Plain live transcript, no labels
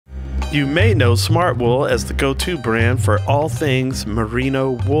You may know Smart Wool as the go-to brand for all things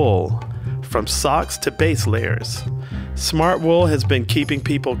merino wool, from socks to base layers. Smart Wool has been keeping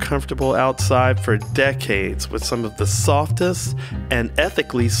people comfortable outside for decades with some of the softest and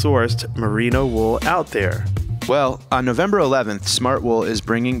ethically sourced merino wool out there. Well, on November 11th, Smart Wool is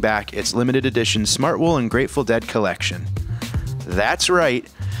bringing back its limited edition Smart Wool and Grateful Dead collection. That's right.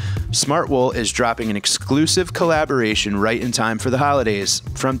 Smart Wool is dropping an exclusive collaboration right in time for the holidays,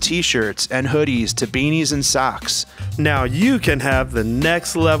 from t-shirts and hoodies to beanies and socks. Now you can have the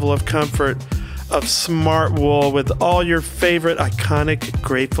next level of comfort of Smart Wool with all your favorite iconic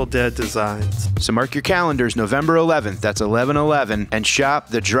Grateful Dead designs. So mark your calendars, November 11th, that's 11/11, and shop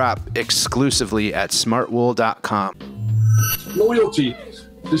the drop exclusively at smartwool.com. Loyalty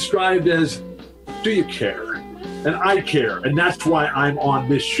described as, do you care? And I care, and that's why I'm on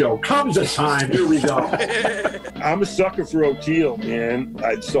this show. Comes a time, here we go. I'm a sucker for O'Teal, man.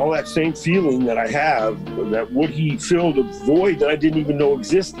 I saw that same feeling that I have, that would he fill the void that I didn't even know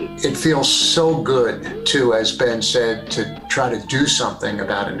existed. It feels so good to, as Ben said, to try to do something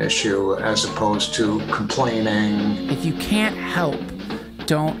about an issue as opposed to complaining. If you can't help,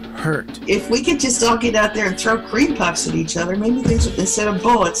 don't hurt. If we could just all get out there and throw cream puffs at each other, maybe things, instead of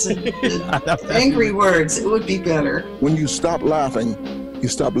bullets and angry words, it would be better. When you stop laughing, you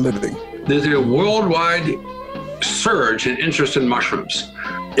stop living. There's a worldwide surge in interest in mushrooms.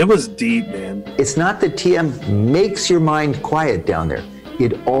 It was deep, man. It's not that TM makes your mind quiet down there.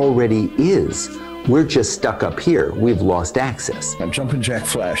 It already is. We're just stuck up here. We've lost access. Jumpin' Jack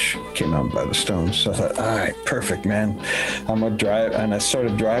Flash came out by the Stones. So I thought, all right, perfect, man. I'm gonna drive. And I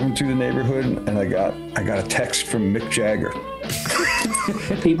started driving through the neighborhood, and I got a text from Mick Jagger.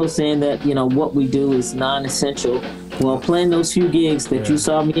 People saying that, you know, what we do is non-essential. Well, playing those few gigs that you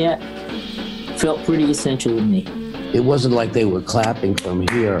saw me at felt pretty essential to me. It wasn't like they were clapping from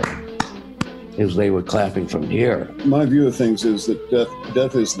here. It was they were clapping from here. My view of things is that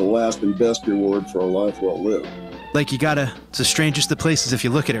death is the last and best reward for a life well lived. Like, it's the strangest of places if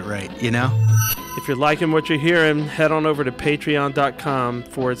you look at it right, you know? If you're liking what you're hearing, head on over to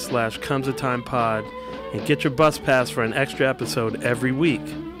patreon.com/comesatimepod and get your bus pass for an extra episode every week.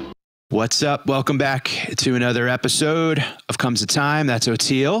 What's up? Welcome back to another episode of Comes a Time. That's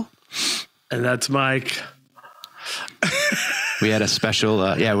O'Teal. And that's Mike. We had a special,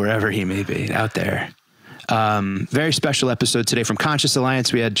 wherever he may be out there. Very special episode today from Conscious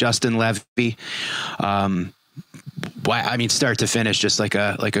Alliance. We had Justin Levy. Start to finish, just like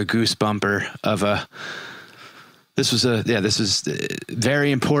a goose bumper of a. This was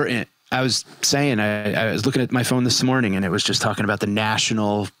very important. I was saying, I was looking at my phone this morning, and it was just talking about the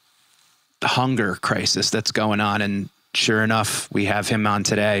national hunger crisis that's going on, and sure enough, we have him on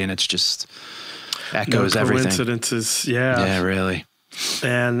today, and it's just. Echoes everything. Coincidences, yeah. Yeah, really.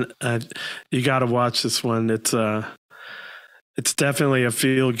 And you got to watch this one. It's definitely a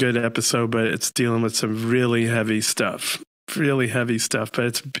feel-good episode, but it's dealing with some really heavy stuff.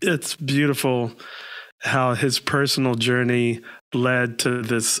 But it's beautiful how his personal journey led to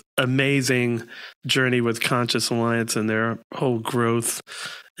this amazing journey with Conscious Alliance and their whole growth,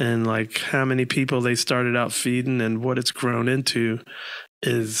 and like how many people they started out feeding and what it's grown into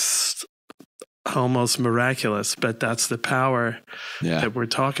is almost miraculous. But that's the power that we're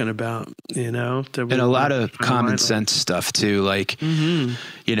talking about, you know, and a lot of common sense stuff too, like you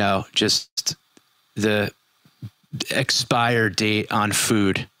know, just the expire date on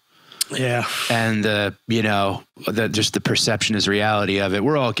food, and just the perception is reality of it.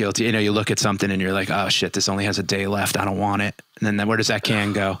 We're all guilty, you know. You look at something and you're like, oh shit, this only has a day left, I don't want it. And then where does that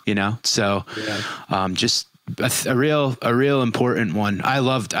can go, you know? So just a real important one. I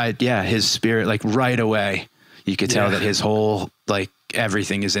loved his spirit. Like right away you could tell that his whole, like,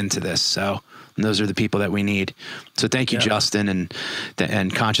 everything is into this. So those are the people that we need. So thank you, Justin,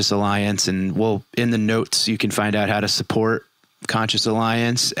 and Conscious Alliance. And in the notes you can find out how to support Conscious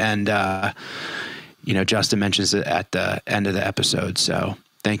Alliance, and Justin mentions it at the end of the episode. So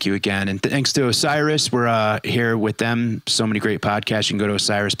thank you again. And thanks to Osiris. We're here with them. So many great podcasts. You can go to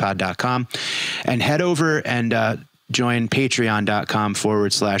osirispod.com and head over and join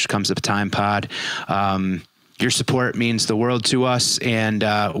patreon.com/comesatimepod. Your support means the world to us, and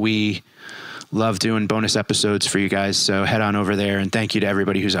we love doing bonus episodes for you guys. So head on over there, and thank you to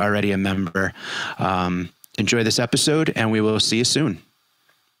everybody who's already a member. Enjoy this episode, and we will see you soon.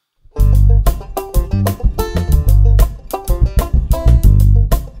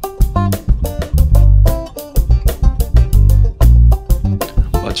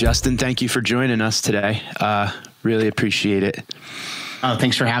 Well, Justin, thank you for joining us today. Really appreciate it. Oh,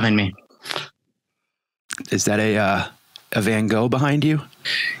 thanks for having me. Is that a Van Gogh behind you?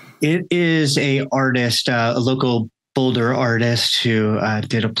 It is a artist, a local Boulder artist who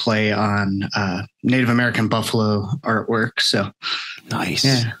did a play on Native American buffalo artwork. So nice.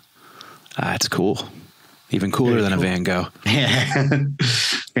 Yeah. That's cool. Even cooler than a Van Gogh. Yeah.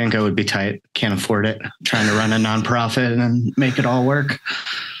 Van Gogh would be tight. Can't afford it. Trying to run a nonprofit and make it all work.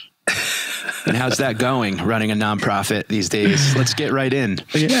 And how's that going, running a nonprofit these days? Let's get right in.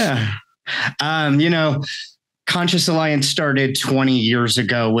 Yeah. Conscious Alliance started 20 years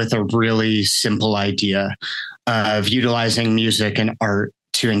ago with a really simple idea of utilizing music and art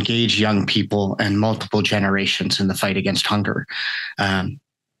to engage young people and multiple generations in the fight against hunger.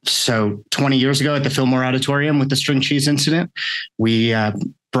 So 20 years ago at the Fillmore Auditorium with the string cheese incident, we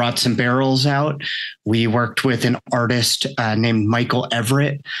brought some barrels out. We worked with an artist named Michael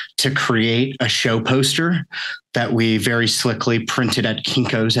Everett to create a show poster that we very slickly printed at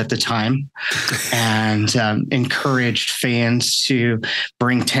Kinko's at the time and encouraged fans to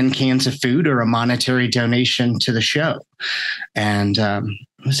bring 10 cans of food or a monetary donation to the show. And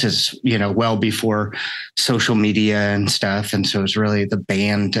this is, well before social media and stuff. And so it was really the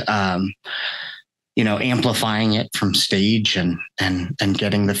band, amplifying it from stage and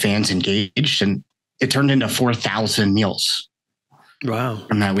getting the fans engaged. And it turned into 4,000 meals. Wow.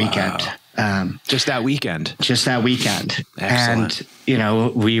 From that weekend. Wow. Just that weekend. Excellent.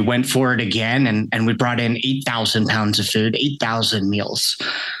 And, we went for it again and we brought in 8,000 pounds of food, 8,000 meals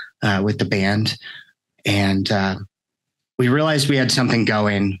with the band. And we realized we had something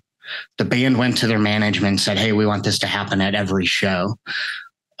going. The band went to their management and said, hey, we want this to happen at every show.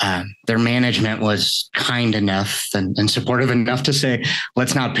 Their management was kind enough and supportive enough to say,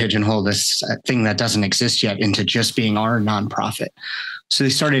 let's not pigeonhole this thing that doesn't exist yet into just being our nonprofit. So they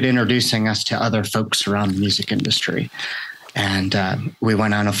started introducing us to other folks around the music industry. And we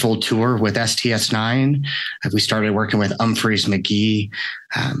went on a full tour with STS9. We started working with Humphreys McGee.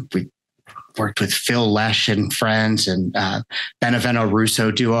 We worked with Phil Lesh and friends and Benevento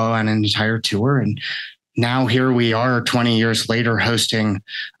Russo duo on an entire tour. And now here we are 20 years later hosting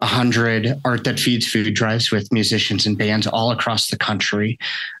 100 Art That Feeds food drives with musicians and bands all across the country,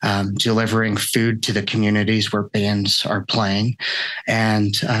 delivering food to the communities where bands are playing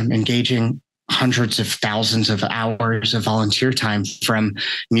and engaging hundreds of thousands of hours of volunteer time from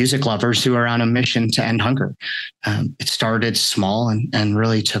music lovers who are on a mission to end hunger. It started small and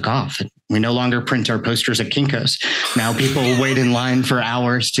really took off. We no longer print our posters at Kinko's. Now people wait in line for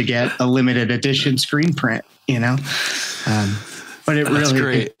hours to get a limited edition screen print, But it really,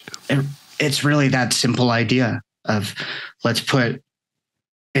 great. It's really that simple idea of let's put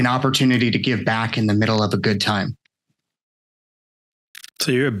an opportunity to give back in the middle of a good time.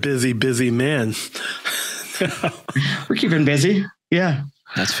 So you're a busy, busy man. We're keeping busy. Yeah.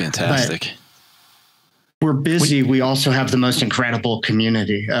 That's fantastic. But we're busy. We also have the most incredible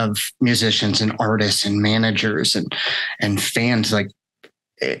community of musicians and artists and managers and fans.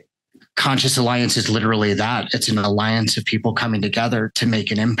 Conscious Alliance is literally that. It's an alliance of people coming together to make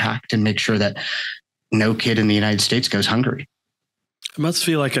an impact and make sure that no kid in the United States goes hungry. It must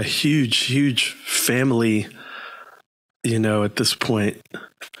feel like a huge, huge family, at this point.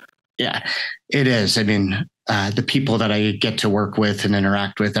 Yeah, it is. I mean, the people that I get to work with and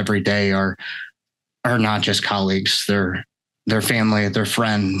interact with every day are not just colleagues. They're family, they're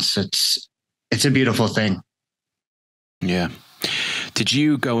friends. It's a beautiful thing. Yeah. Did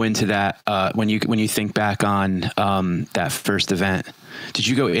you go into that when you think back on that first event? Did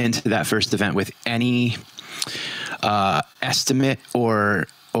you go into that first event with any estimate or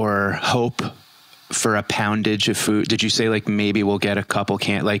hope for a poundage of food? Did you say maybe we'll get a couple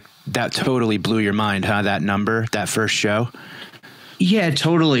that totally blew your mind, huh? That number, that first show? Yeah, it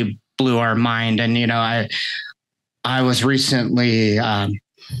totally blew our mind. And, I was recently,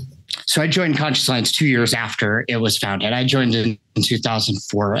 so I joined Conscious Alliance 2 years after it was founded. I joined in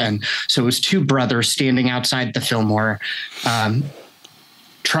 2004. And so it was two brothers standing outside the Fillmore,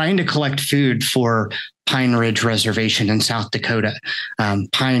 trying to collect food for Pine Ridge Reservation in South Dakota.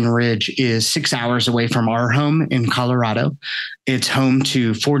 Pine Ridge is 6 hours away from our home in Colorado. It's home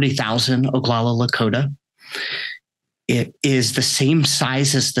to 40,000 Oglala Lakota. It is the same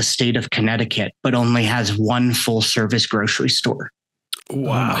size as the state of Connecticut, but only has one full service grocery store.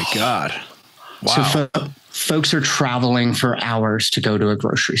 Wow. Oh my God. Wow. So folks are traveling for hours to go to a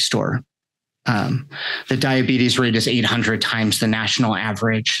grocery store. The diabetes rate is 800 times the national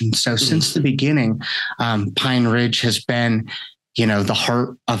average. And so since the beginning, Pine Ridge has been, the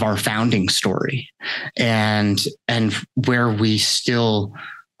heart of our founding story and where we still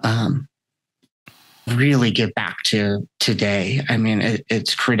really get back to today. I mean,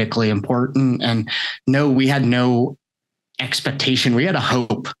 it's critically important. And no, we had no expectation. We had a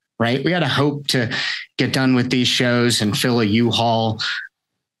hope right? We had a hope to get done with these shows and fill a U-Haul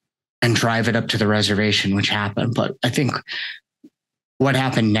and drive it up to the reservation, which happened. But I think what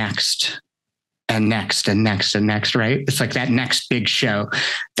happened next and next and next and next, right? It's like that next big show,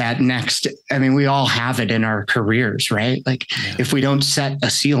 we all have it in our careers, right? Like if we don't set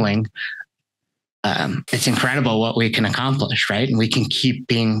a ceiling, it's incredible what we can accomplish, right? And we can keep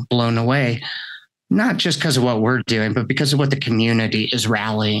being blown away, not just because of what we're doing, but because of what the community is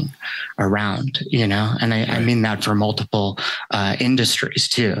rallying around, And I mean that for multiple industries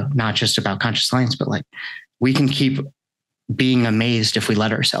too, not just about Conscious Alliance, but like we can keep being amazed if we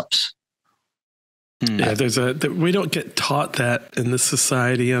let ourselves. Yeah, we don't get taught that in this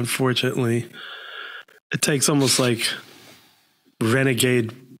society, unfortunately. It takes almost like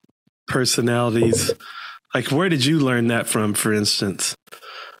renegade personalities. Like, where did you learn that from, for instance?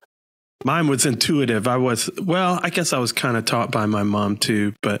 Mine was intuitive. I guess I was kind of taught by my mom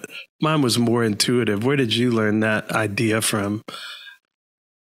too, but mine was more intuitive. Where did you learn that idea from?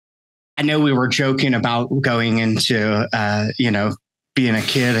 I know we were joking about going into, being a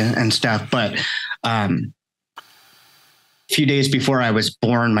kid and stuff, but a few days before I was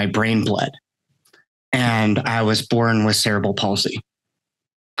born, my brain bled, and I was born with cerebral palsy.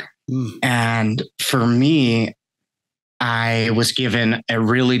 And for me, I was given a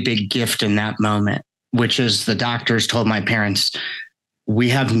really big gift in that moment, which is the doctors told my parents, we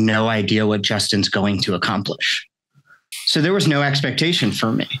have no idea what Justin's going to accomplish. So there was no expectation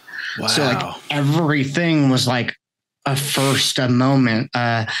for me. Wow. So like everything was like a first, a moment.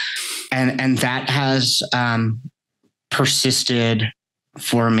 And that has persisted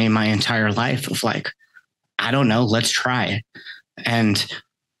for me my entire life of like, I don't know, let's try. And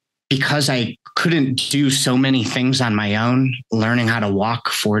because I couldn't do so many things on my own, learning how to walk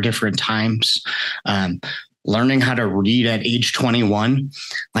 4 different times, learning how to read at age 21,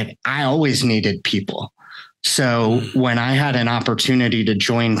 like I always needed people. So when I had an opportunity to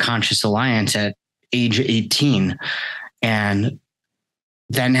join Conscious Alliance at age 18 and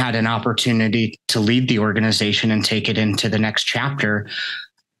then had an opportunity to lead the organization and take it into the next chapter,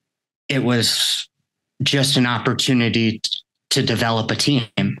 it was just an opportunity to develop a team,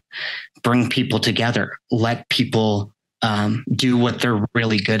 bring people together, let people do what they're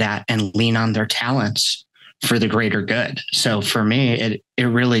really good at and lean on their talents for the greater good. So for me, it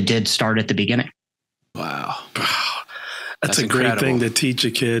really did start at the beginning. Wow. That's a incredible. Great thing to teach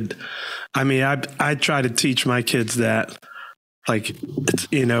a kid. I mean, I try to teach my kids that, like,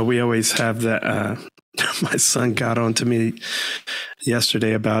 we always have that. My son got on to me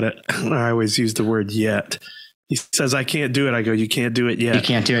yesterday about it. I always use the word yet. He says, I can't do it. I go, you can't do it yet. You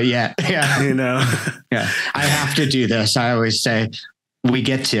can't do it yet. Yeah. Yeah. I have to do this. I always say, we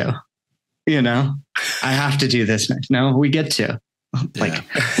get to, I have to do this next. No, we get to. Like,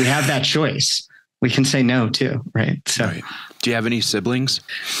 we have that choice. We can say no too, right? So, right. Do you have any siblings?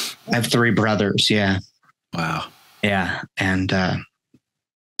 I have 3 brothers. Yeah. Wow. Yeah. And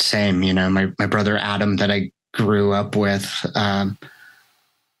same, my brother Adam that I grew up with,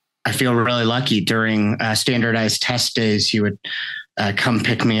 I feel really lucky during standardized test days. He would come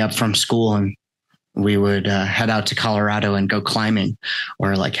pick me up from school and we would head out to Colorado and go climbing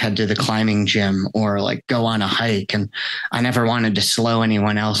or like head to the climbing gym or like go on a hike. And I never wanted to slow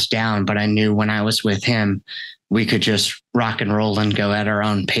anyone else down, but I knew when I was with him, we could just rock and roll and go at our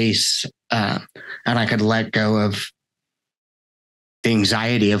own pace. And I could let go of the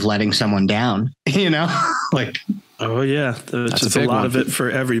anxiety of letting someone down, like, oh yeah. There's just a lot of it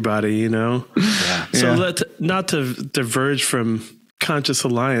for everybody, Yeah. So not to diverge from Conscious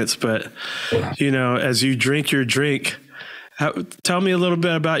Alliance, but as you drink your drink, tell me a little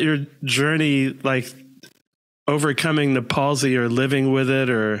bit about your journey, like overcoming the palsy or living with it,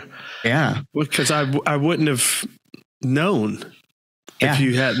 or because I wouldn't have known if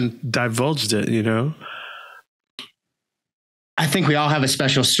you hadn't divulged it. I think we all have a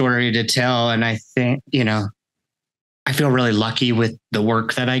special story to tell, and I think I feel really lucky with the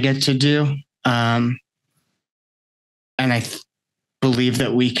work that I get to do, and I believe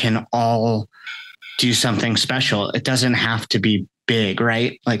that we can all do something special. It doesn't have to be big,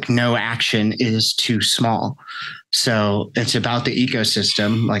 right? Like no action is too small. So it's about the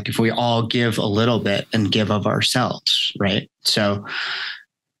ecosystem. Like if we all give a little bit and give of ourselves, right? So,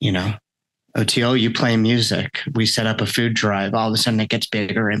 OTO, you play music, we set up a food drive, all of a sudden it gets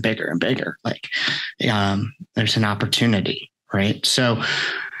bigger and bigger and bigger. Like there's an opportunity, right? So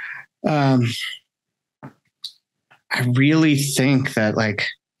I really think that like,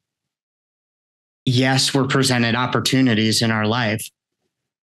 yes, we're presented opportunities in our life.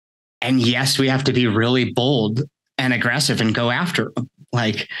 And yes, we have to be really bold and aggressive and go after them.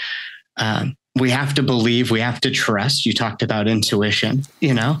 Like, we have to believe, we have to trust. You talked about intuition,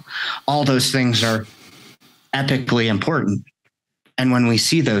 all those things are epically important. And when we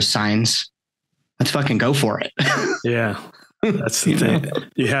see those signs, let's fucking go for it. Yeah. That's the thing.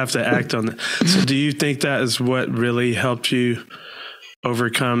 You have to act on it. So do you think that is what really helped you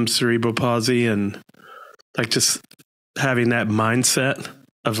overcome cerebral palsy, and like just having that mindset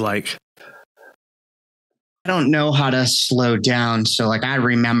of like, I don't know how to slow down. So like, I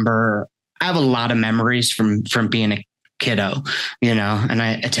have a lot of memories from being a kiddo, and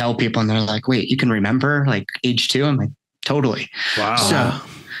I tell people and they're like, wait, you can remember like age 2? I'm like, totally. Wow. So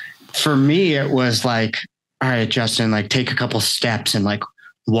for me, it was like, all right, Justin, like take a couple steps and like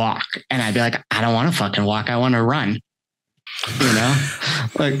walk. And I'd be like, I don't want to fucking walk. I want to run,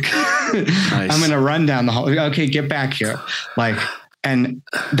 like nice. I'm going to run down the hall. Okay, get back here. Like, and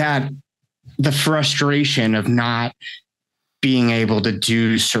that the frustration of not being able to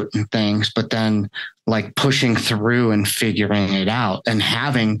do certain things, but then like pushing through and figuring it out and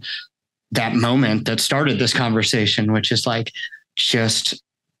having that moment that started this conversation, which is like just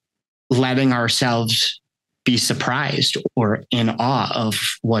letting ourselves be surprised or in awe of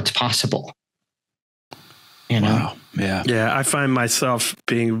what's possible. Wow. Yeah. Yeah. I find myself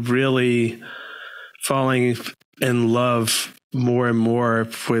being really falling in love more and more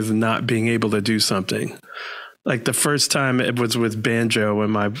with not being able to do something. Like the first time it was with banjo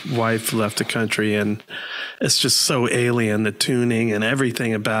when my wife left the country, and it's just so alien. The tuning and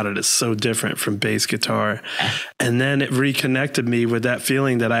everything about it is so different from bass guitar. And then it reconnected me with that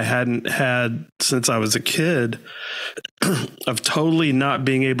feeling that I hadn't had since I was a kid of totally not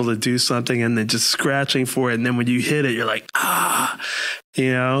being able to do something and then just scratching for it. And then when you hit it, you're like,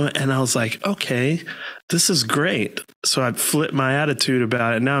 and I was like, okay, this is great. So I flipped my attitude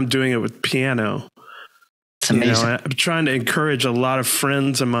about it. Now I'm doing it with piano. It's amazing. I'm trying to encourage a lot of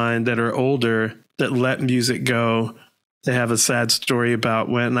friends of mine that are older that let music go. They have a sad story about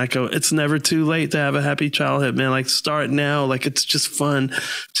when, and I go, it's never too late to have a happy childhood, man. Like start now. Like it's just fun.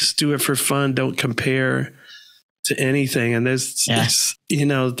 Just do it for fun. Don't compare to anything. And there's,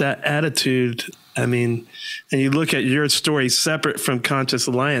 that attitude. I mean, and you look at your story separate from Conscious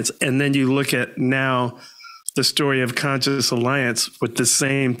Alliance, and then you look at now the story of Conscious Alliance with the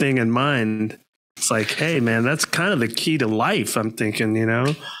same thing in mind. It's like, hey, man, that's kind of the key to life, I'm thinking,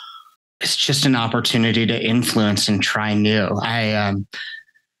 It's just an opportunity to influence and try new.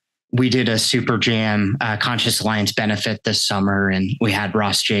 We did a Super Jam Conscious Alliance benefit this summer, and we had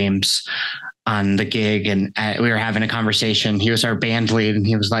Ross James on the gig, and we were having a conversation. He was our band lead, and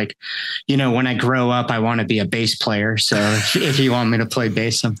he was like, when I grow up, I want to be a bass player. So if you want me to play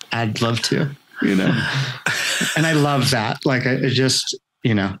bass, I'd love to, and I love that. Like, I just,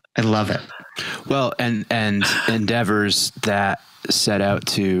 I love it. Well, and endeavors that set out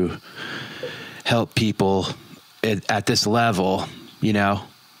to help people at this level,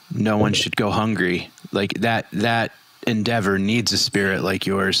 no one should go hungry. Like that endeavor needs a spirit like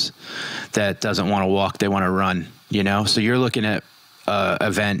yours that doesn't want to walk, they want to run, So you're looking at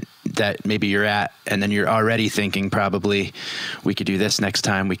event that maybe you're at, and then you're already thinking probably we could do this next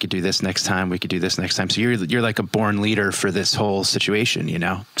time, we could do this next time, we could do this next time. So you're like a born leader for this whole situation,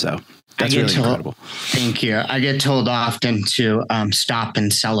 So that's really incredible. Thank you. I get told often to stop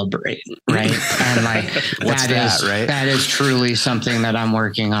and celebrate, right? And like right? That is truly something that I'm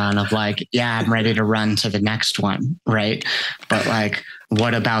working on. Of like, yeah, I'm ready to run to the next one, right? But like,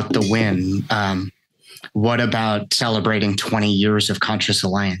 what about the win? What about celebrating 20 years of Conscious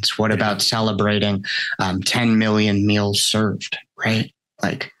Alliance? What about celebrating 10 million meals served, right?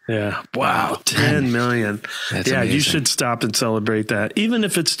 Like, yeah. Wow. 10 million. That's amazing. You should stop and celebrate that. Even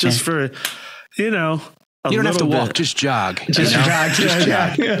if it's just for, you don't have to walk, just jog. Just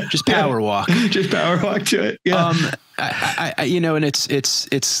jog. Yeah. Just power walk. Just power walk to it. Yeah. And it's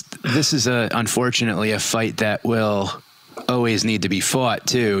this is unfortunately a fight that will always need to be fought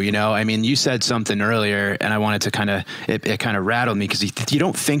too. I mean, you said something earlier and I wanted to it kind of rattled me because you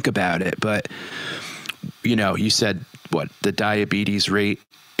don't think about it, but you said what the diabetes rate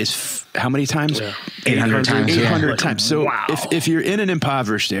is how many times? Yeah. 800 times. 800 times. So wow. if you're in an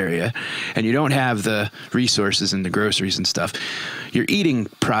impoverished area and you don't have the resources and the groceries and stuff, you're eating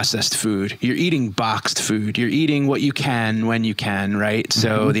processed food, you're eating boxed food, you're eating what you can when you can, right? Mm-hmm.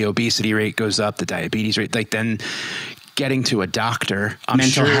 So the obesity rate goes up, the diabetes rate, like then getting to a doctor,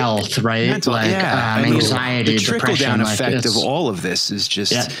 mental health, right? Anxiety, the trickle down depression, effect of all of this is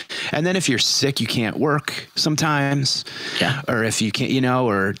just, and then if you're sick, you can't work sometimes, or if you can't,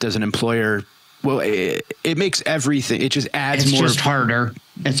 or does an employer, well, it makes everything, it just adds more. It's just harder.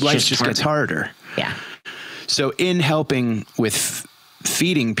 Life just gets harder. Yeah. So in helping with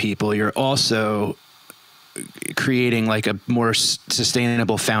feeding people, you're also creating like a more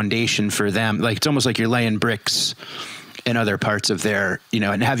sustainable foundation for them. Like it's almost like you're laying bricks in other parts of their,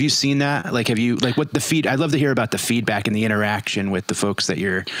 and have you seen that? Like, what the I'd love to hear about the feedback and the interaction with the folks that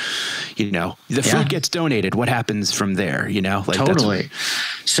you're, the food gets donated. What happens from there? Like totally.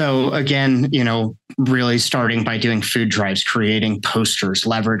 So again, really starting by doing food drives, creating posters,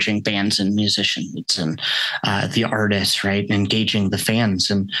 leveraging bands and musicians and the artists, right? Engaging the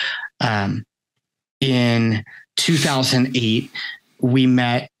fans. And in 2008, we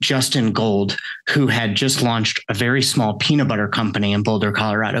met Justin Gold, who had just launched a very small peanut butter company in Boulder,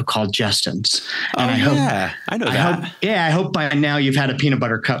 Colorado called Justin's. And I hope by now you've had a peanut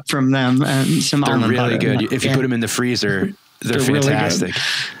butter cup from them and some almond butter. They're really good. If you put them in the freezer, they're fantastic. Really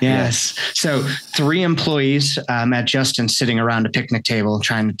yes. Yeah. So 3 employees at Justin sitting around a picnic table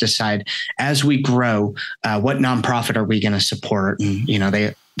trying to decide as we grow, what nonprofit are we going to support?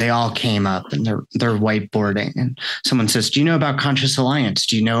 And, they all came up and they're whiteboarding, and someone says, do you know about Conscious Alliance?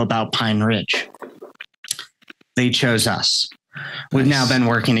 Do you know about Pine Ridge? They chose us. We've now been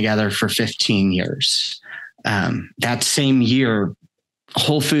working together for 15 years. That same year,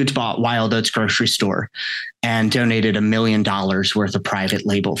 Whole Foods bought Wild Oats grocery store and donated $1 million worth of private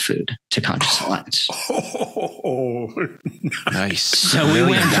label food to Conscious Alliance. Oh, nice. So we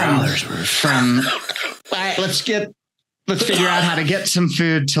went from all right, let's figure out how to get some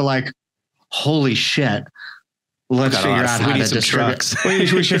food to like, holy shit. Let's figure out how to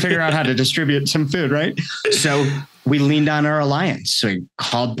distribute. We should figure out how to distribute some food, right? So we leaned on our alliance. So we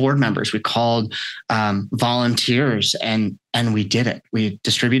called board members, we called volunteers, and we did it. We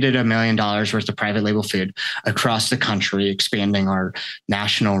distributed $1 million worth of private label food across the country, expanding our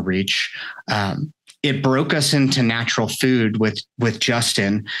national reach. It broke us into natural food with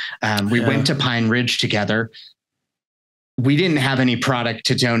Justin. We went to Pine Ridge together. We didn't have any product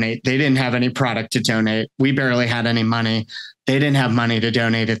to donate. They didn't have any product to donate. We barely had any money. They didn't have money to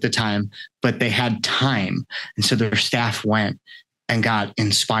donate at the time, but they had time. And so their staff went and got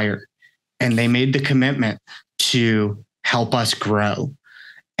inspired, and they made the commitment to help us grow.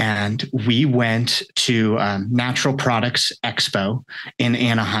 And we went to Natural Products Expo in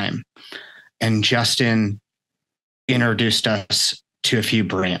Anaheim, and Justin introduced us to a few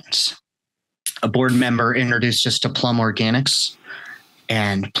brands. A board member introduced us to Plum Organics,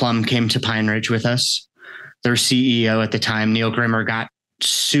 and Plum came to Pine Ridge with us. Their CEO at the time, Neil Grimmer, got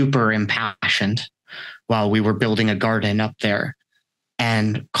super impassioned while we were building a garden up there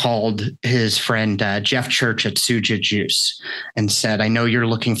and called his friend Jeff Church at Suja Juice and said, I know you're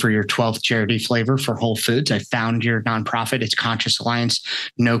looking for your 12th charity flavor for Whole Foods. I found your nonprofit. It's Conscious Alliance.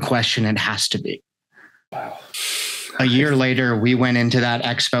 No question, it has to be. Wow. A year later, we went into that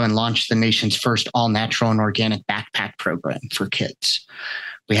expo and launched the nation's first all-natural and organic backpack program for kids.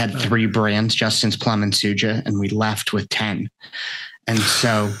 We had 3 brands, Justin's, Plum, and Suja, and we left with 10. And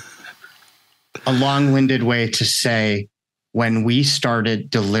so a long-winded way to say, when we started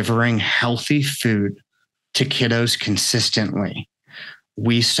delivering healthy food to kiddos consistently,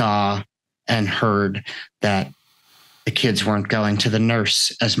 we saw and heard that the kids weren't going to the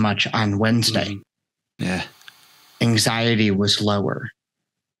nurse as much on Wednesday. Yeah. Anxiety was lower.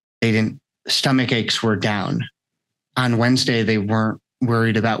 Stomach aches were down. On Wednesday, they weren't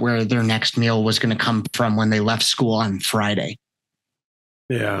worried about where their next meal was going to come from when they left school on Friday.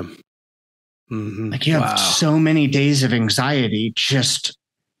 Yeah. Mm-hmm. Like you have so many days of anxiety just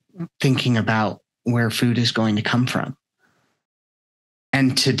thinking about where food is going to come from.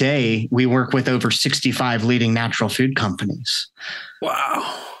 And today we work with over 65 leading natural food companies.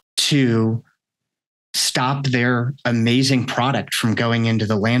 Wow. To stop their amazing product from going into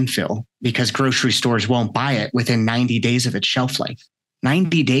the landfill because grocery stores won't buy it within 90 days of its shelf life.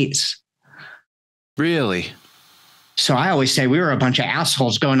 90 days. Really? So I always say we were a bunch of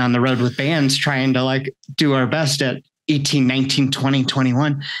assholes going on the road with bands trying to like do our best at 18, 19, 20,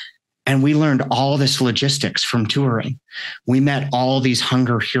 21. And we learned all this logistics from touring. We met all these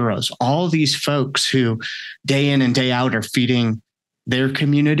hunger heroes, all these folks who day in and day out are feeding their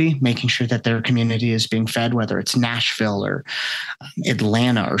community, making sure that their community is being fed, whether it's Nashville or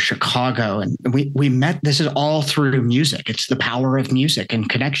Atlanta or Chicago. And we met, this is all through music. It's the power of music and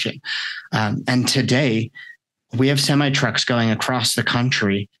connection. And today we have semi trucks going across the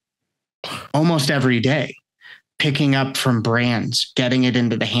country almost every day, picking up from brands, getting it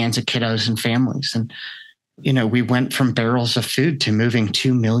into the hands of kiddos and families. And, we went from barrels of food to moving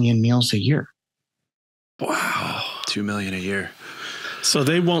 2 million meals a year. Wow. 2 million a year. So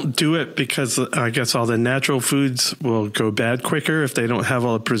they won't do it because I guess all the natural foods will go bad quicker if they don't have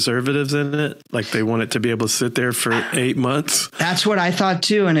all the preservatives in it. Like they want it to be able to sit there for 8 months. That's what I thought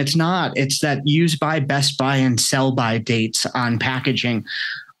too. And it's not. It's that use by, best by, and sell by dates on packaging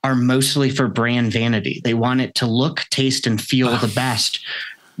are mostly for brand vanity. They want it to look, taste, and feel the best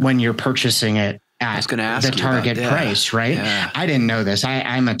when you're purchasing it at the target price, right? Yeah. I didn't know this.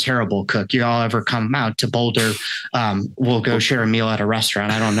 I'm a terrible cook. You all ever come out to Boulder, we'll go share a meal at a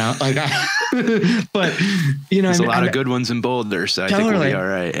restaurant. I don't know. But you know, there's a lot of good ones in Boulder, so I think we'll be all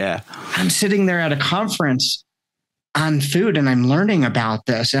right. Yeah. I'm sitting there at a conference on food and I'm learning about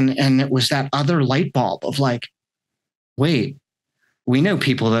this. And it was that other light bulb of like, wait, we know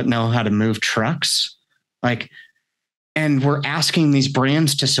people that know how to move trucks. And we're asking these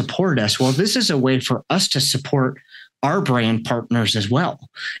brands to support us. Well, this is a way for us to support our brand partners as well.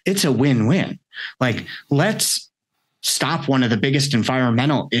 It's a win-win. Let's stop one of the biggest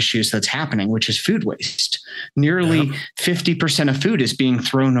environmental issues that's happening, which is food waste. Nearly 50% of food is being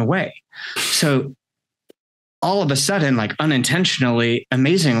thrown away. So all of a sudden, unintentionally,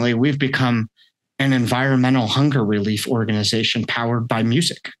 amazingly, we've become an environmental hunger relief organization powered by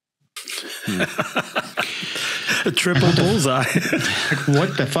music. A triple bullseye.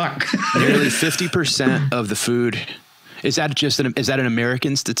 What the fuck? Nearly 50% of the food. Is that an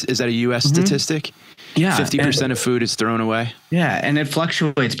American? Is that a U.S. statistic? Yeah. 50% of food is thrown away. Yeah. And it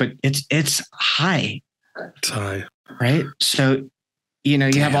fluctuates, but it's high. It's high. Right. So, you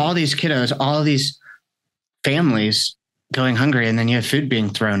have all these kiddos, all these families going hungry, and then you have food being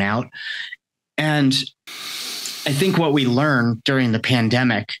thrown out. And I think what we learned during the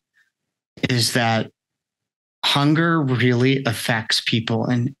pandemic is that hunger really affects people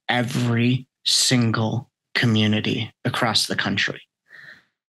in every single community across the country.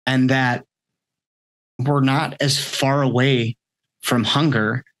 And that we're not as far away from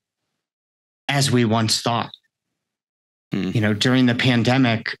hunger as we once thought. During the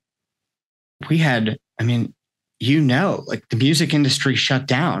pandemic, we had, the music industry shut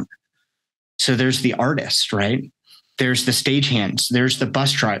down. So there's the artists, right? There's the stagehands, there's the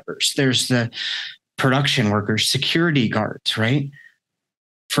bus drivers, there's the production workers, security guards, right?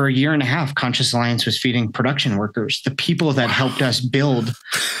 For a year and a half, Conscious Alliance was feeding production workers, the people that helped us build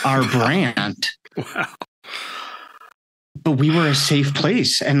our brand. Wow. But we were a safe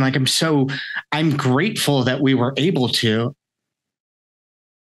place. And I'm grateful that we were able to.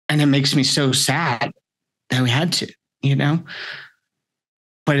 And it makes me so sad that we had to,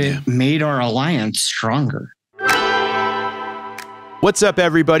 but it made our alliance stronger. What's up,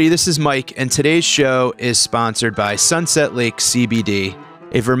 everybody? This is Mike, and today's show is sponsored by Sunset Lake CBD,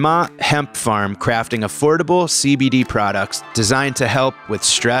 a Vermont hemp farm crafting affordable CBD products designed to help with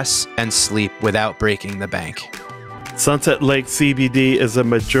stress and sleep without breaking the bank. Sunset Lake CBD is a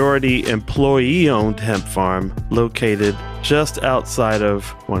majority employee-owned hemp farm located just outside of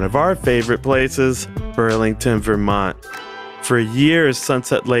one of our favorite places, Burlington, Vermont. For years,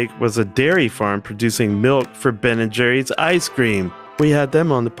 Sunset Lake was a dairy farm producing milk for Ben & Jerry's ice cream. We had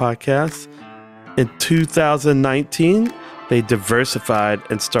them on the podcast. In 2019, they diversified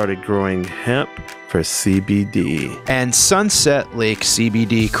and started growing hemp for CBD. And Sunset Lake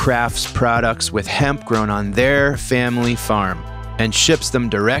CBD crafts products with hemp grown on their family farm and ships them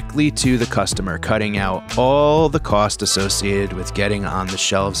directly to the customer, cutting out all the cost associated with getting on the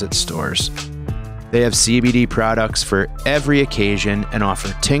shelves at stores. They have CBD products for every occasion and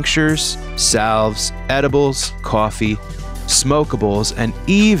offer tinctures, salves, edibles, coffee, smokables, and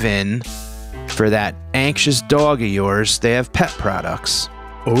even for that anxious dog of yours, they have pet products.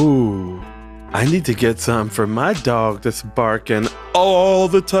 Ooh, I need to get some for my dog that's barking all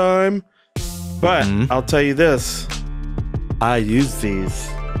the time. But I'll tell you this, I use these.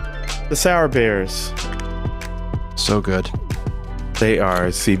 The Sour Bears. So good. They are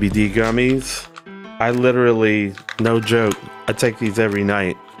CBD gummies. I literally, no joke, I take these every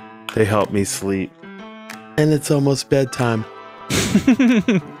night. They help me sleep. And it's almost bedtime.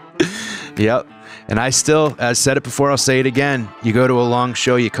 Yep. And I still, as said it before, I'll say it again. You go to a long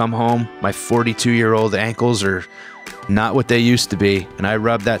show, you come home, my 42-year-old ankles are not what they used to be. And I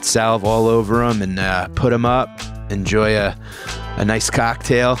rub that salve all over them and put them up, enjoy a nice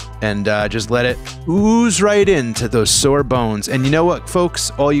cocktail, and just let it ooze right into those sore bones. And you know what,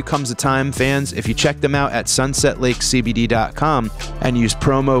 folks? All you Comes a Time fans, if you check them out at sunsetlakecbd.com and use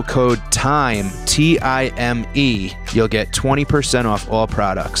promo code TIME, T-I-M-E, you'll get 20% off all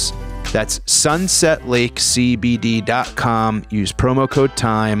products. That's sunsetlakecbd.com. Use promo code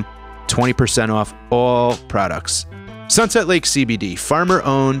TIME, 20% off all products. Sunset Lake CBD,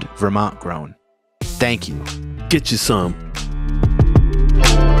 farmer-owned, Vermont-grown. Thank you. Get you some.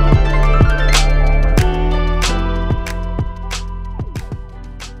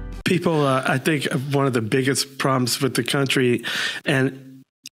 People, I think one of the biggest problems with the country, and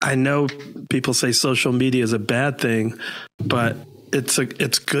I know people say social media is a bad thing, but it's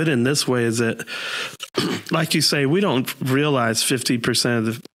good in this way, is that, like you say, we don't realize 50% of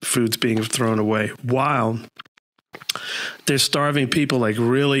the food's being thrown away while there's starving people like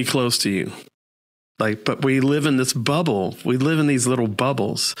really close to you. Like, but we live in this bubble. We live in these little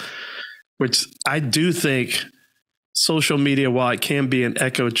bubbles, which I do think social media, while it can be an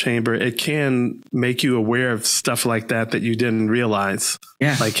echo chamber, it can make you aware of stuff like that you didn't realize.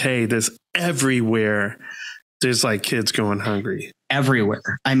 Yeah. Like, hey, there's everywhere. There's like kids going hungry.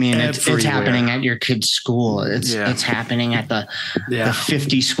 Everywhere. I mean, it's happening at your kid's school. It's happening at the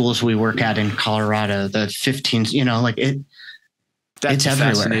 50 schools we work at in Colorado, the 15, That's it's a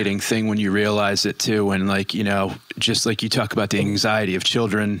everywhere. Fascinating thing when you realize it too. When just like you talk about the anxiety of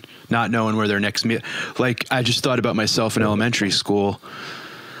children not knowing where their next meal, like I just thought about myself in elementary school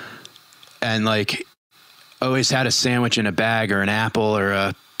and like always had a sandwich in a bag or an apple or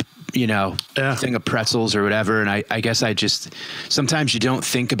a, thing of pretzels or whatever. And I guess sometimes you don't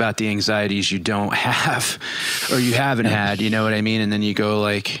think about the anxieties you don't have or you haven't had, you know what I mean? And then you go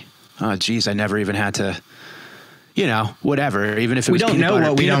like, oh geez, I never even had to, whatever, even if it was peanut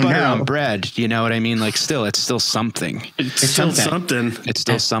butter on bread, you know what I mean? Like it's still something. It's still something. It's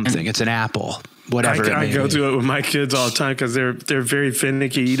still something. It's an apple, whatever. I go through it with my kids all the time because they're very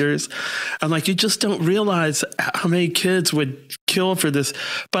finicky eaters. I'm like, you just don't realize how many kids would kill for this,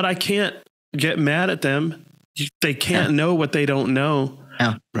 but I can't get mad at them. They can't know what they don't know.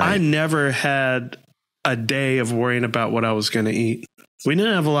 Yeah, right. I never had a day of worrying about what I was going to eat. We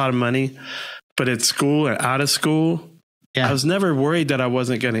didn't have a lot of money. But at school and out of school, I was never worried that I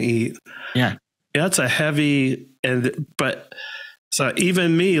wasn't going to eat. Yeah. That's a heavy, so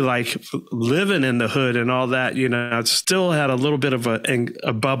even me, like living in the hood and all that, I still had a little bit of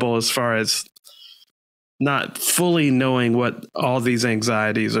a bubble as far as not fully knowing what all these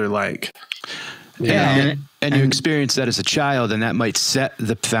anxieties are like. And you experience that as a child, and that might set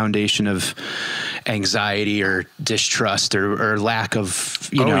the foundation of anxiety or distrust or lack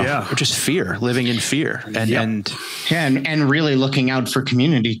of, or just fear, living in fear. And really looking out for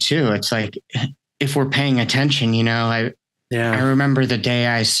community too. It's like, if we're paying attention, I remember the day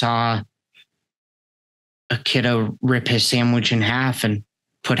I saw a kiddo rip his sandwich in half and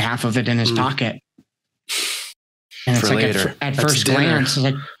put half of it in his pocket. And it's like at first glance, it's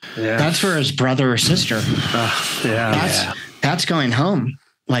like, that's for his brother or sister. That's going home.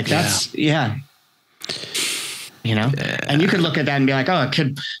 Like and you could look at that and be like, oh,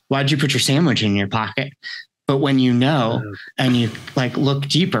 kid, why'd you put your sandwich in your pocket? But when and you like look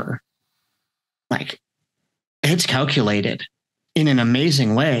deeper, like it's calculated in an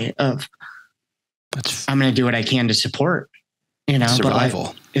amazing way of I'm going to do what I can to support,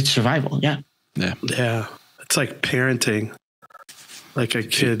 survival. It's survival. Yeah. Yeah. Yeah. It's like parenting, like a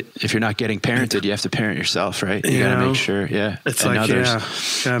kid. If you're not getting parented, you have to parent yourself, right? You gotta make sure. Yeah. It's and like,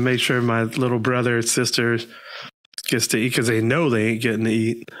 gotta make sure my little brother or sister gets to eat because they know they ain't getting to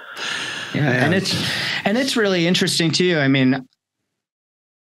eat. Yeah. And it's really interesting too. I mean,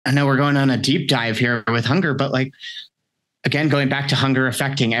 I know we're going on a deep dive here with hunger, but like, again, going back to hunger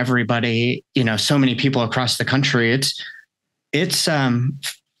affecting everybody, so many people across the country, it's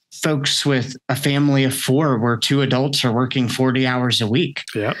folks with a family of 4 where 2 adults are working 40 hours a week.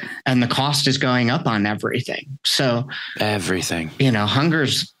 Yep. And the cost is going up on everything. So everything,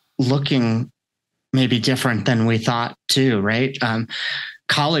 hunger's looking maybe different than we thought too, right?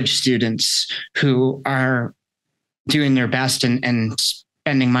 College students who are doing their best and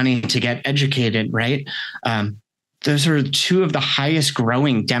spending money to get educated, right? Those are 2 of the highest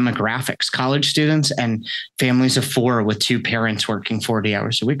growing demographics. College students and families of 4 with 2 parents working 40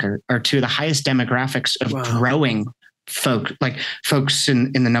 hours a week are 2 of the highest demographics of growing folks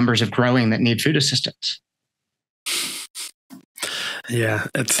in the numbers of growing that need food assistance. Yeah,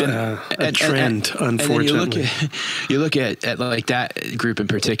 it's a trend, unfortunately. And you look at like that group in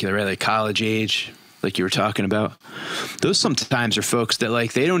particular, right? Like college age, like you were talking about. Those sometimes are folks that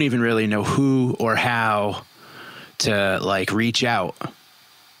like, they don't even really know who or how to like reach out.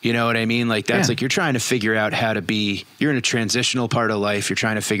 You know what I mean? Like that's like, you're trying to figure out how to be, you're in a transitional part of life. You're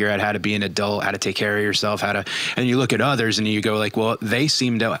trying to figure out how to be an adult, how to take care of yourself, and you look at others and you go like, well, they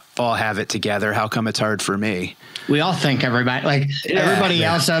seem to all have it together. How come it's hard for me? We all think everybody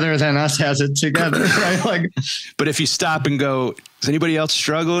else other than us has it together, right? Like, but if you stop and go, is anybody else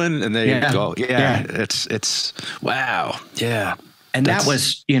struggling? And they go, it's wow. Yeah. And that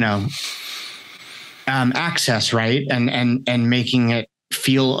was, access, right? And making it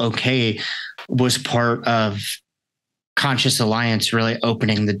feel okay was part of Conscious Alliance really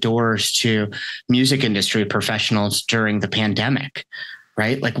opening the doors to music industry professionals during the pandemic,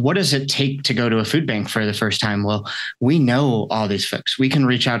 right? Like, what does it take to go to a food bank for the first time? Well, we know all these folks. We can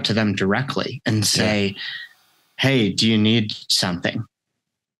reach out to them directly and say, hey, do you need something?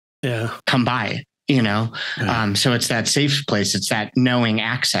 Yeah. Come by, So it's that safe place. It's that knowing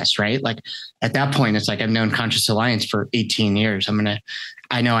access, right? Like at that point, it's like, I've known Conscious Alliance for 18 years.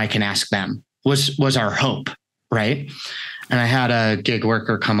 I know I can ask them was our hope. Right. And I had a gig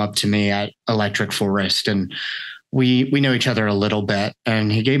worker come up to me at Electric Forest, and we know each other a little bit,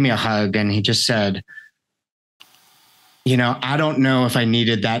 and he gave me a hug and he just said, I don't know if I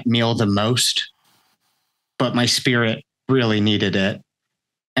needed that meal the most, but my spirit really needed it.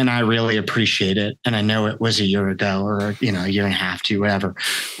 And I really appreciate it. And I know it was a year ago or, a year and a half to whatever,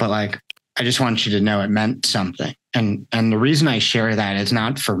 but like, I just want you to know it meant something. And the reason I share that is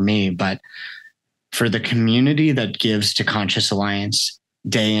not for me, but for the community that gives to Conscious Alliance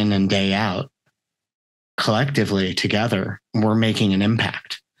day in and day out. Collectively together, we're making an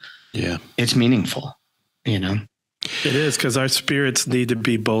impact. Yeah. It's meaningful, It is, because our spirits need to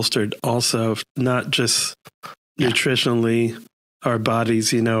be bolstered also, not just nutritionally, our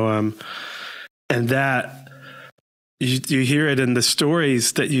bodies, and that you hear it in the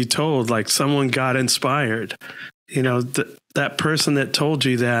stories that you told, like someone got inspired. That person that told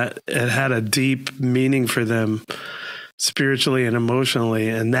you that, it had a deep meaning for them spiritually and emotionally.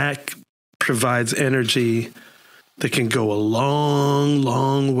 And that provides energy that can go a long,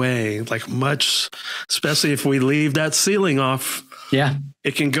 long way, like much, especially if we leave that ceiling off. Yeah.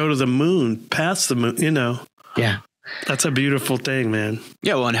 It can go to the moon, past the moon, Yeah. That's a beautiful thing, man.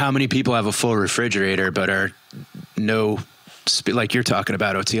 Yeah. Well, and how many people have a full refrigerator, but are like you're talking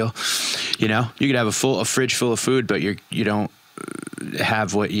about, Oteil, you could have a fridge full of food, but you don't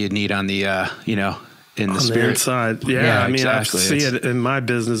have what you need on the, in the spirit inside. Yeah. I mean, exactly. I see it in my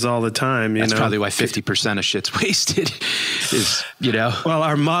business all the time. That's probably why 50% of shit's wasted is, Well,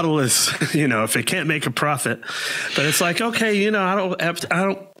 our model is, if it can't make a profit, but it's like, okay,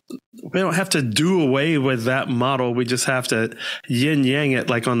 we don't have to do away with that model. We just have to yin yang it.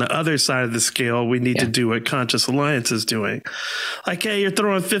 Like on the other side of the scale, we need to do what Conscious Alliance is doing. Like, hey, you're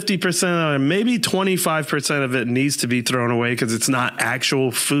throwing 50% on it. Maybe 25% of it needs to be thrown away because it's not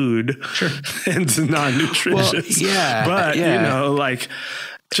actual food. Sure. And it's not nutritious. Well, but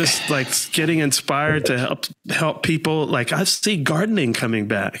just like getting inspired to help people. Like I see gardening coming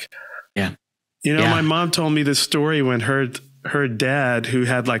back. Yeah. My mom told me this story when her dad, who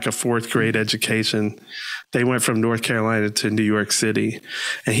had like a 4th grade education, they went from North Carolina to New York City,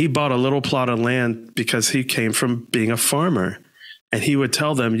 and he bought a little plot of land because he came from being a farmer. And he would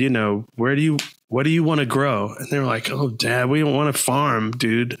tell them, what do you want to grow? And they were like, oh, Dad, we don't want to farm,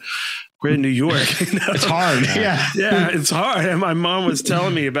 dude. We're in New York. It's hard. Yeah. Yeah, it's hard. And my mom was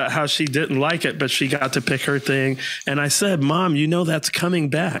telling me about how she didn't like it, but she got to pick her thing. And I said, Mom, that's coming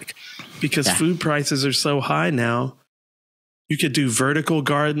back because food prices are so high now. You could do vertical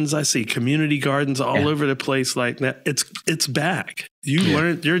gardens. I see community gardens all over the place like that. It's back. You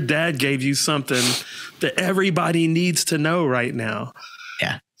learned, your dad gave you something that everybody needs to know right now.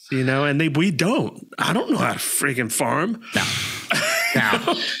 Yeah. And we don't. I don't know how to freaking farm.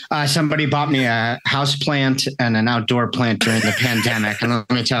 No. Somebody bought me a house plant and an outdoor plant during the pandemic. And let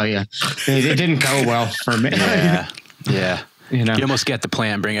me tell you, it didn't go well for me. Yeah. Yeah. You almost get the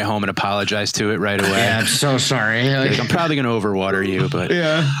plant, bring it home and apologize to it right away. Yeah, I'm so sorry. I'm probably going to overwater you, but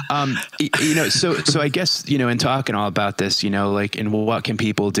so I guess, in talking all about this, and what can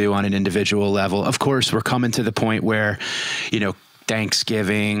people do on an individual level? Of course, we're coming to the point where,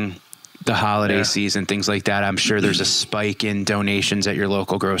 Thanksgiving, the holiday season, things like that. I'm sure there's a spike in donations at your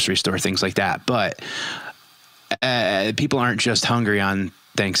local grocery store, things like that. But people aren't just hungry on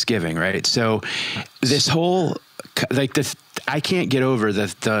Thanksgiving, right? So this whole I can't get over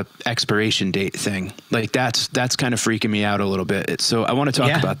the expiration date thing. Like that's kind of freaking me out a little bit. So I want to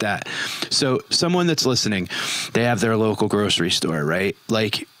talk about that. So someone that's listening, they have their local grocery store, right?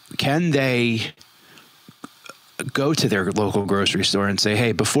 Like, can they go to their local grocery store and say,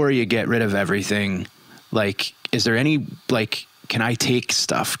 hey, before you get rid of everything, like, is there any, like, can I take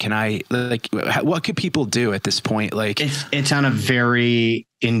stuff? Can I, like, what could people do at this point? Like, it's on a very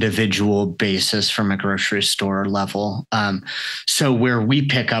individual basis from a grocery store level. So where we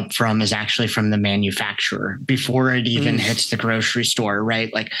pick up from is actually from the manufacturer before it even hits the grocery store,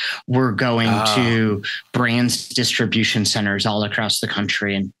 right? Like, we're going to brands distribution centers all across the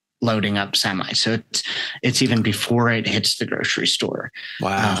country and loading up semis. So it's even before it hits the grocery store.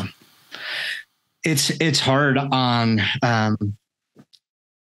 Wow. It's hard on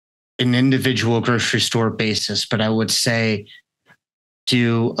an individual grocery store basis, but I would say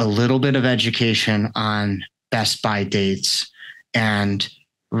do a little bit of education on best by dates and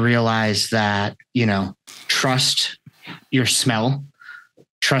realize that, trust your smell,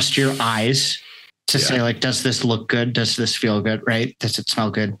 trust your eyes to say, like, does this look good? Does this feel good? Right? Does it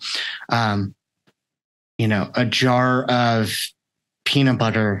smell good? A jar of peanut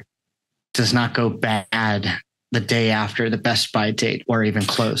butter does not go bad the day after the best by date or even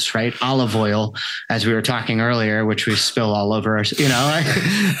close, right? Olive oil, as we were talking earlier, which we spill all over us,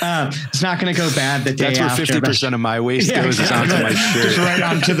 it's not going to go bad the day after. That's where 50% of my waste goes is onto my shirt. Just right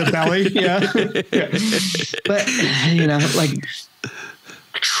onto the belly. Yeah. But,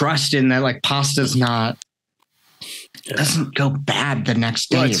 trust in that, like, pasta's doesn't go bad the next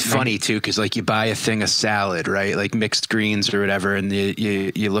day. Well, it's funny too, because like you buy a thing of salad, right? Like mixed greens or whatever, and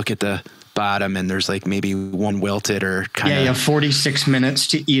you look at the bottom and there's like maybe one wilted or kind of. Yeah, you have 46 minutes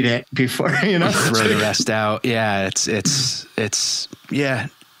to eat it before throw the rest out. Yeah, it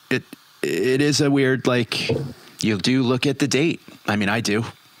is a weird, like, you do look at the date. I mean, I do.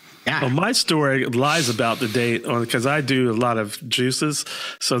 Yeah. Well, my story lies about the date because I do a lot of juices.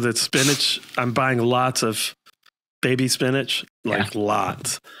 So that spinach, I'm buying lots of baby spinach,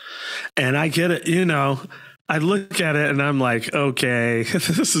 lots. And I get it, I look at it and I'm like, okay,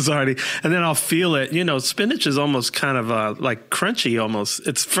 this is already, and then I'll feel it. Spinach is almost kind of like crunchy almost.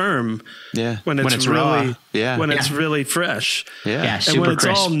 It's firm. Yeah. When it's really, raw. Yeah. When it's really fresh. Yeah. And when it's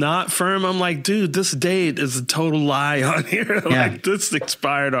all not firm, I'm like, dude, this date is a total lie on here. Like this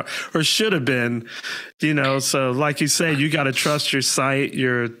expired or should have been, so like you say, you got to trust your sight,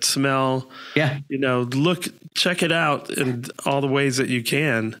 your smell. Yeah. Check it out in all the ways that you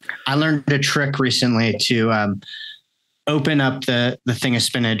can. I learned a trick recently to open up the thing of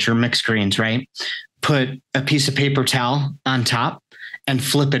spinach or mixed greens, right? Put a piece of paper towel on top and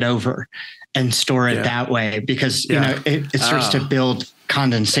flip it over and store it that way because, it starts to build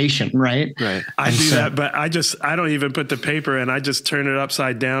condensation, right? Right. I do that, but I don't even put the paper in. I just turn it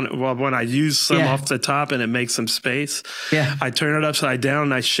upside down. Well, when I use some off the top and it makes some space, I turn it upside down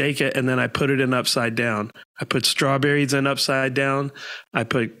and I shake it and then I put it in upside down. I put strawberries in upside down. I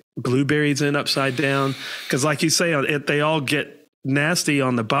put blueberries in upside down. Because like you say, they all get nasty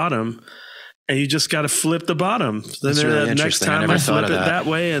on the bottom. And you just got to flip the bottom. Then really next time I flip it that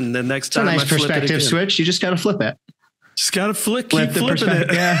way, and the next time I flip it again. It's a nice perspective switch. You just got to flip it. Just got to keep flipping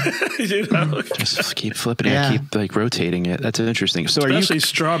it. Yeah. Just keep flipping it. Keep like rotating it. That's interesting. So especially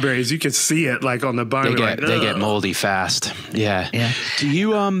strawberries, you can see it like on the bottom. They get moldy fast. Yeah. Yeah. Do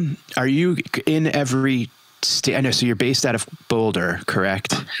you are you in every state? I know. So you're based out of Boulder,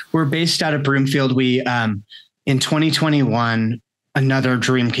 correct? We're based out of Broomfield. We in 2021. Another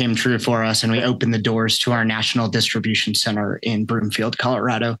dream came true for us, and we opened the doors to our national distribution center in Broomfield,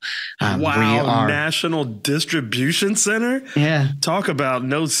 Colorado. Wow, national distribution center? Yeah. Talk about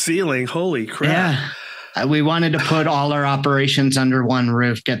no ceiling. Holy crap. Yeah. We wanted to put all our operations under one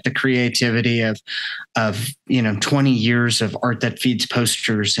roof, get the creativity of 20 years of Art That Feeds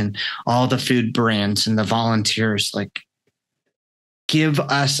posters and all the food brands and the volunteers, like, give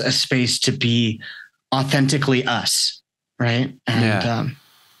us a space to be authentically us. Right. And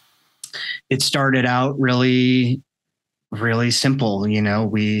it started out really, really simple.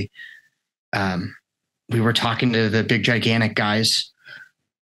 We were talking to the Big Gigantic guys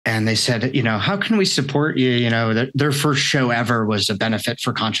and they said, how can we support you? Their first show ever was a benefit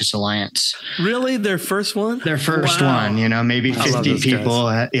for Conscious Alliance. Really? Their first one? Their first one, maybe 50 people.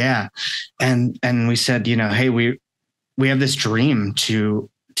 And we said, hey, we have this dream to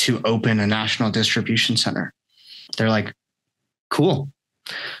open a national distribution center. They're like, cool.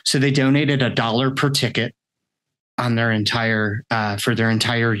 So they donated $1 per ticket on their for their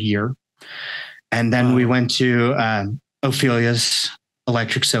entire year. And then we went to Ophelia's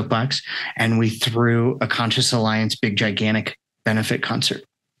Electric Soapbox and we threw a Conscious Alliance Big Gigantic benefit concert.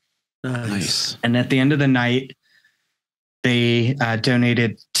 Nice. And at the end of the night, they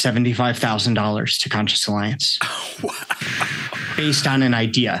donated $75,000 to Conscious Alliance. Wow. Based on an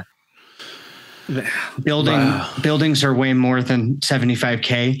idea. Buildings are way more than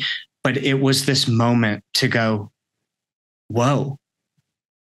 $75K, but it was this moment to go, whoa,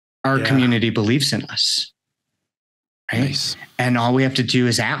 our community believes in us. Right. Nice. And all we have to do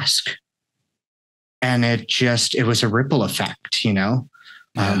is ask. And it was a ripple effect,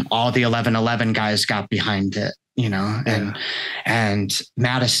 all the 1111 guys got behind it, and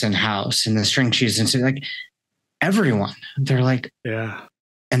Madison House and the String Cheese and so like everyone, they're like,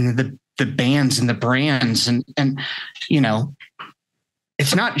 and the bands and the brands and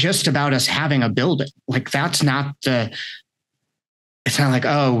it's not just about us having a building. Like that's not it's not like,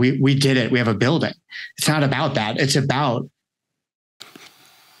 oh, we did it. We have a building. It's not about that. It's about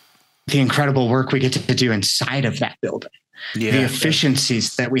the incredible work we get to do inside of that building. Yeah, the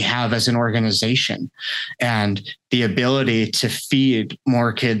efficiencies that we have as an organization and the ability to feed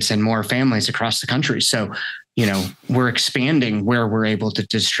more kids and more families across the country. So, we're expanding where we're able to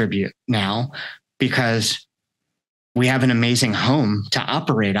distribute now because we have an amazing home to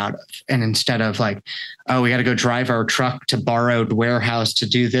operate out of. And instead of like, oh, we got to go drive our truck to borrowed warehouse to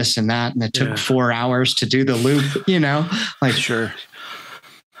do this and that. And it took 4 hours to do the loop, like, sure.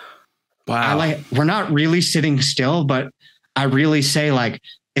 Wow. We're not really sitting still, but I really say like,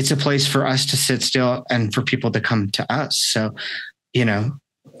 it's a place for us to sit still and for people to come to us. So,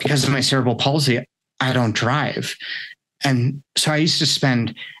 because of my cerebral palsy, I don't drive. And so I used to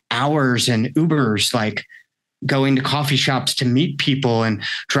spend hours in Ubers, like going to coffee shops to meet people and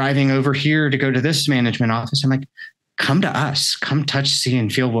driving over here to go to this management office. I'm like, come to us, come touch, see,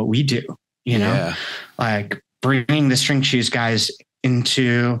 and feel what we do, like bringing the string cheese guys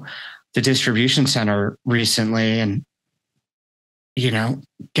into the distribution center recently and,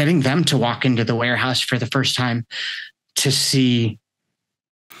 getting them to walk into the warehouse for the first time to see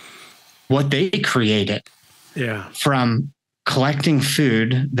what they created. Yeah. From collecting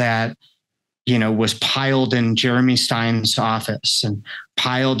food that, was piled in Jeremy Stein's office and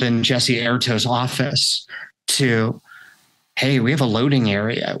piled in Jesse Erto's office to, hey, we have a loading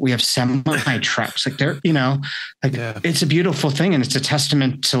area. We have semi trucks. Like they're, it's a beautiful thing. And it's a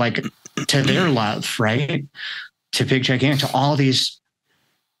testament to to their love, right? To Big Gigantic, to all these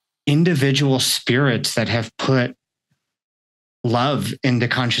individual spirits that have put love into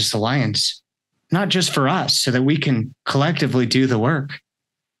Conscious Alliance, not just for us, so that we can collectively do the work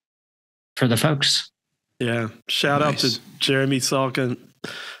for the folks. Yeah. Shout out to Jeremy Salkin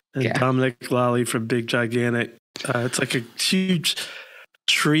and Dominic Lally from Big Gigantic. It's like a huge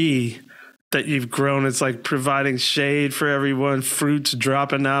tree that you've grown. It's like providing shade for everyone, fruits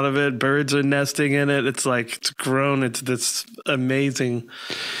dropping out of it, birds are nesting in it. It's like it's grown into this amazing.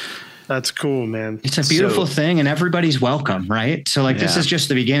 That's cool, man. It's a beautiful thing and everybody's welcome, right? So this is just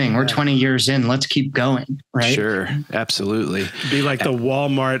the beginning. We're 20 years in. Let's keep going, right? Sure. Absolutely. Be like the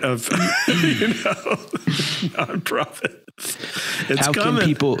Walmart of nonprofits. It's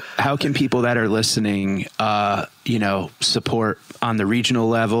coming. How can people that are listening, support on the regional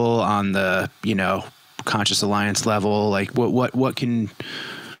level, on the, Conscious Alliance level? Like what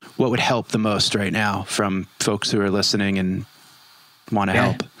would help the most right now from folks who are listening and want to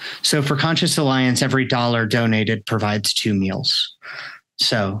help? So for Conscious Alliance, every dollar donated provides 2 meals.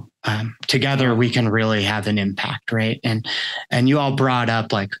 So together we can really have an impact, right? And you all brought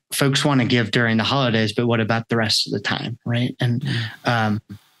up like folks want to give during the holidays, but what about the rest of the time, right? And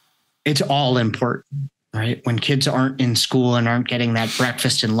it's all important, right? When kids aren't in school and aren't getting that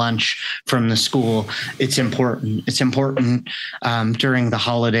breakfast and lunch from the school, it's important. It's important during the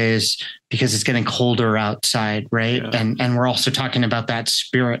holidays because it's getting colder outside, right? Yeah. And we're also talking about that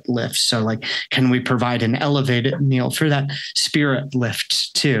spirit lift. So like, can we provide an elevated meal for that spirit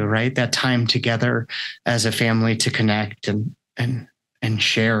lift too, right? That time together as a family to connect and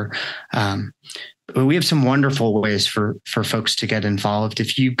share. We have some wonderful ways for folks to get involved.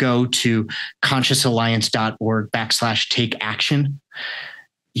 If you go to consciousalliance.org/take action,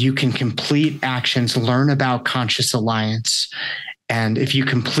 you can complete actions, learn about Conscious Alliance. And if you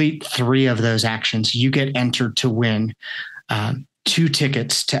complete 3 of those actions, you get entered to win 2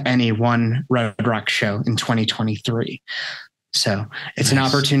 tickets to any one Red Rock show in 2023. So it's an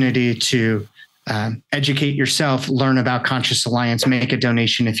opportunity to educate yourself, learn about Conscious Alliance, make a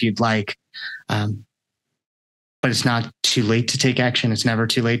donation if you'd like. But it's not too late to take action. It's never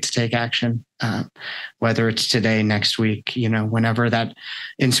too late to take action. Whether it's today, next week, whenever that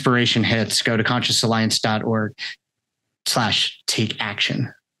inspiration hits, go to consciousalliance.org/take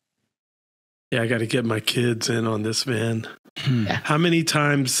action. Yeah, I got to get my kids in on this, man. Yeah. How many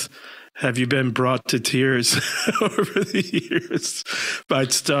times have you been brought to tears over the years by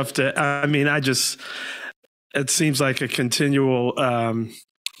stuff that, it seems like a continual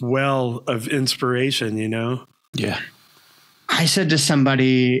well of inspiration, Yeah. I said to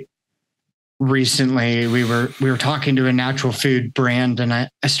somebody recently, we were talking to a natural food brand and I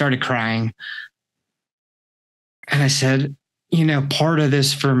started crying. And I said, part of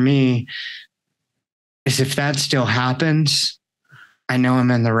this for me is if that still happens, I know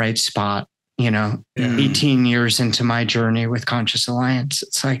I'm in the right spot, 18 years into my journey with Conscious Alliance.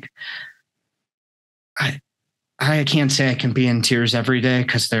 It's like, I can't say I can be in tears every day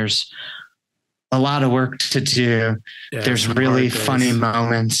because there's a lot of work to do. Yeah, there's really funny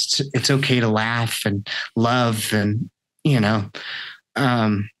moments. It's okay to laugh and love and you know.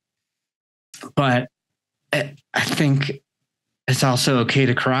 But I think it's also okay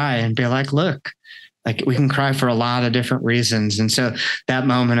to cry and be like, look, like we can cry for a lot of different reasons. And so that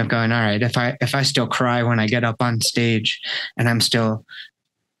moment of going, all right, if I still cry when I get up on stage and I'm still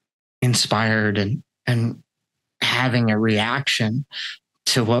inspired and having a reaction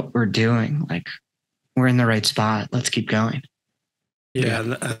to what we're doing, like we're in the right spot. Let's keep going.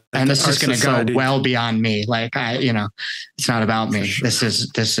 Yeah. And this is going to go well beyond me. Like it's not about me. Sure. This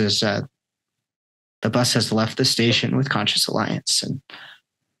is the bus has left the station with Conscious Alliance. And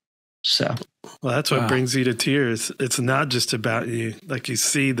so, well, that's what brings you to tears. It's not just about you. Like you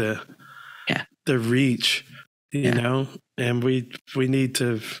see the reach, you know, and we need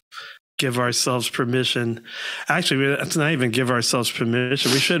to give ourselves permission. Actually, it's not even give ourselves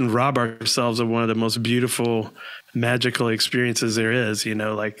permission. We shouldn't rob ourselves of one of the most beautiful, magical experiences there is. You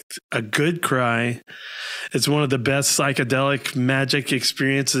know, like a good cry is one of the best psychedelic magic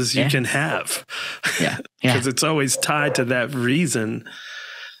experiences you can have. Yeah. Because it's always tied to that reason,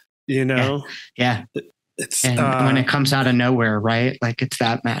 you know? Yeah. It's when it comes out of nowhere, right? Like it's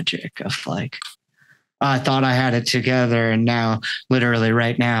that magic of like, I thought I had it together, and now, literally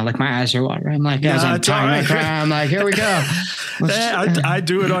right now, like my eyes are watering. I'm like, as I'm tying my cry, I'm like, here we go. I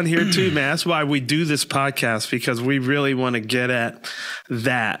do it on here too, man. That's why we do this podcast, because we really want to get at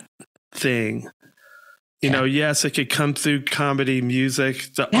that thing. You know, yes, it could come through comedy,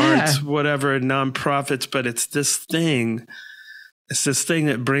 music, the arts, whatever, nonprofits, but it's this thing. It's this thing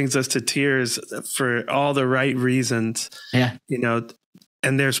that brings us to tears for all the right reasons. Yeah. You know,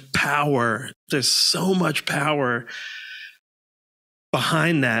 and there's power. There's so much power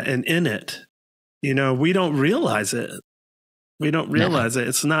behind that and in it. You know, we don't realize it. We don't realize it.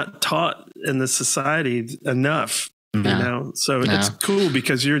 It's not taught in the society enough, you know? So it's cool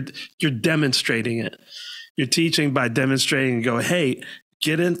because you're demonstrating it. You're teaching by demonstrating and go, hey,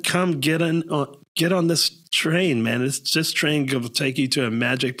 get on this train, man. This train will take you to a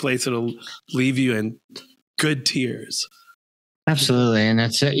magic place. It'll leave you in good tears. Absolutely. And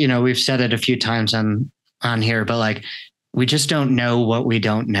it's, we've said it a few times on here, but like, we just don't know what we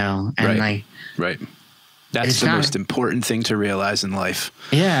don't know. And right. That's the most important thing to realize in life.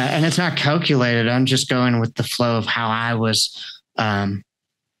 Yeah. And it's not calculated. I'm just going with the flow of how I was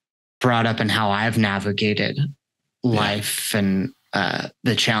brought up and how I've navigated life and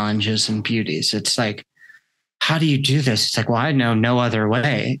the challenges and beauties. It's like, how do you do this? It's like, well, I know no other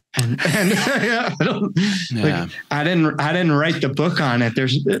way. And I didn't write the book on it.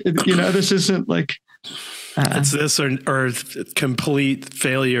 There's, this isn't like, it's this or complete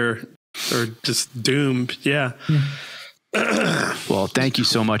failure or just doomed. Yeah. Well, thank you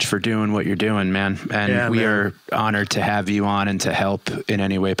so much for doing what you're doing, man. And we are honored to have you on and to help in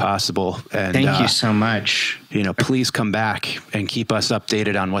any way possible. And thank you so much. Please come back and keep us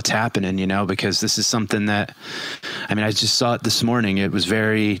updated on what's happening, because this is something that, I just saw it this morning. It was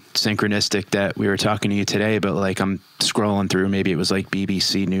very synchronistic that we were talking to you today, but like I'm scrolling through, maybe it was like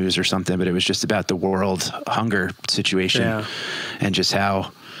BBC News or something, but it was just about the world hunger situation and just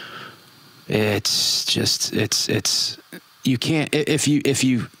how it's you can't, if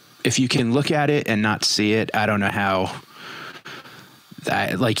you can look at it and not see it, I don't know how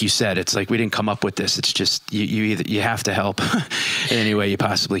that, like you said, it's like, we didn't come up with this. It's just, you have to help in any way you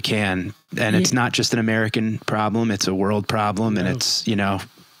possibly can. And it's not just an American problem. It's a world problem. And it's,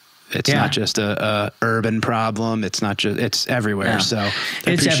 it's not just a urban problem. It's not just, it's everywhere. So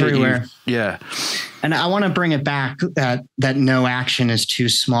it's everywhere. Yeah. And I want to bring it back that no action is too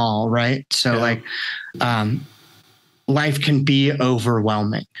small. Right. So life can be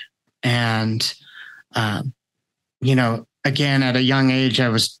overwhelming. And, again, at a young age, I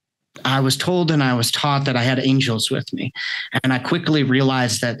was told and I was taught that I had angels with me. And I quickly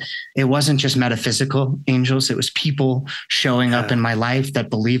realized that it wasn't just metaphysical angels. It was people showing up in my life that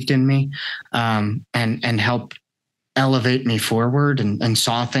believed in me, and helped elevate me forward and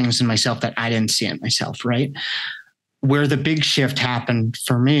saw things in myself that I didn't see in myself. Right. Where the big shift happened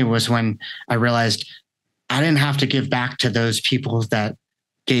for me was when I realized I didn't have to give back to those people that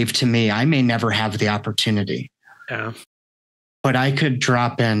gave to me. I may never have the opportunity. Yeah. But I could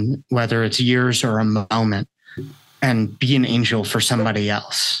drop in, whether it's years or a moment, and be an angel for somebody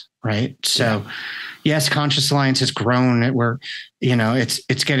else. Right. So yes, Conscious Alliance has grown.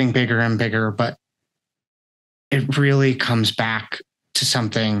 It's getting bigger and bigger, but it really comes back to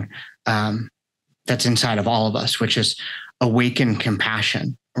something that's inside of all of us, which is awakened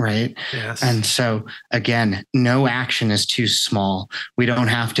compassion. Right. Yes. And so again, no action is too small. We don't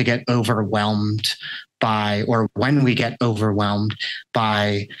have to get overwhelmed by, or when we get overwhelmed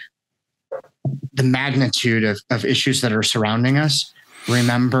by the magnitude of issues that are surrounding us,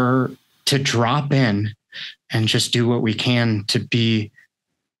 remember to drop in and just do what we can to be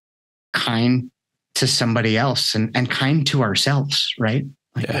kind to somebody else and kind to ourselves, right?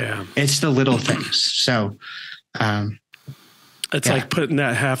 Yeah. It's the little things. So it's like putting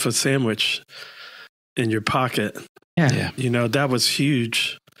that half a sandwich in your pocket. Yeah. You know, that was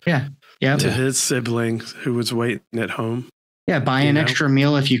huge. Yeah. To his sibling who was waiting at home. Yeah. Buy an extra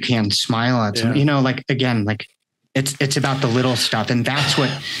meal if you can. Smile at some, it's about the little stuff, and that's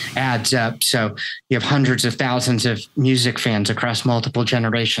what adds up. So you have hundreds of thousands of music fans across multiple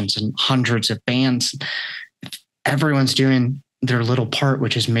generations and hundreds of bands. Everyone's doing their little part,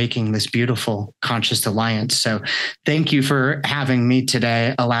 which is making this beautiful Conscious Alliance. So thank you for having me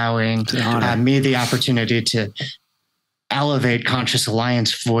today, allowing me the opportunity to elevate Conscious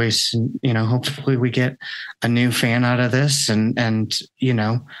Alliance voice. And, hopefully we get a new fan out of this. And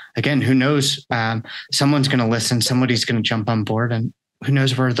again, who knows, someone's going to listen, somebody's going to jump on board, and who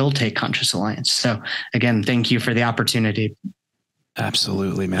knows where they'll take Conscious Alliance. So again, thank you for the opportunity.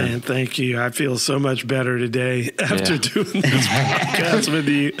 Absolutely, man. And thank you. I feel so much better today after doing this podcast with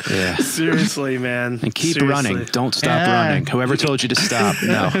you. Yeah. Seriously, man. And keep running. Don't stop running. Whoever told you to stop,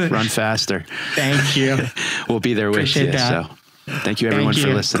 no, run faster. Thank you. We'll be there with you. That. So thank you, everyone,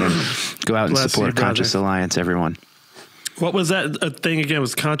 for listening. Go out and support Conscious Alliance, everyone. What was that thing again? It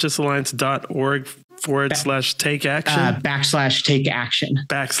was consciousalliance.org/take action? /take action.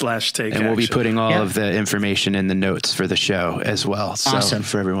 /take And we'll be putting all of the information in the notes for the show as well. So awesome.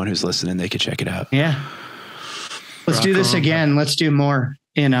 For everyone who's listening, they can check it out. Yeah. Let's do this again. Let's do more,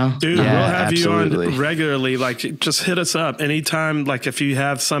 Dude, we'll have you on regularly. Like, just hit us up anytime. Like, if you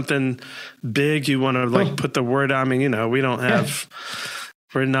have something big, you want to put the word out. I mean, we don't have...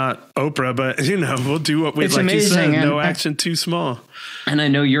 We're not Oprah, but we'll do what we like. Amazing. You said, no action too small. And I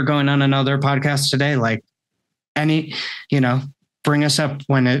know you're going on another podcast today. Like bring us up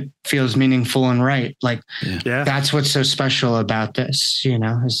when it feels meaningful and right. Like, that's what's so special about this.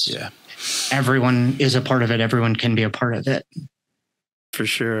 Everyone is a part of it. Everyone can be a part of it. For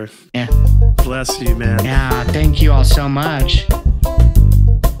sure. Yeah. Bless you, man. Yeah. Thank you all so much.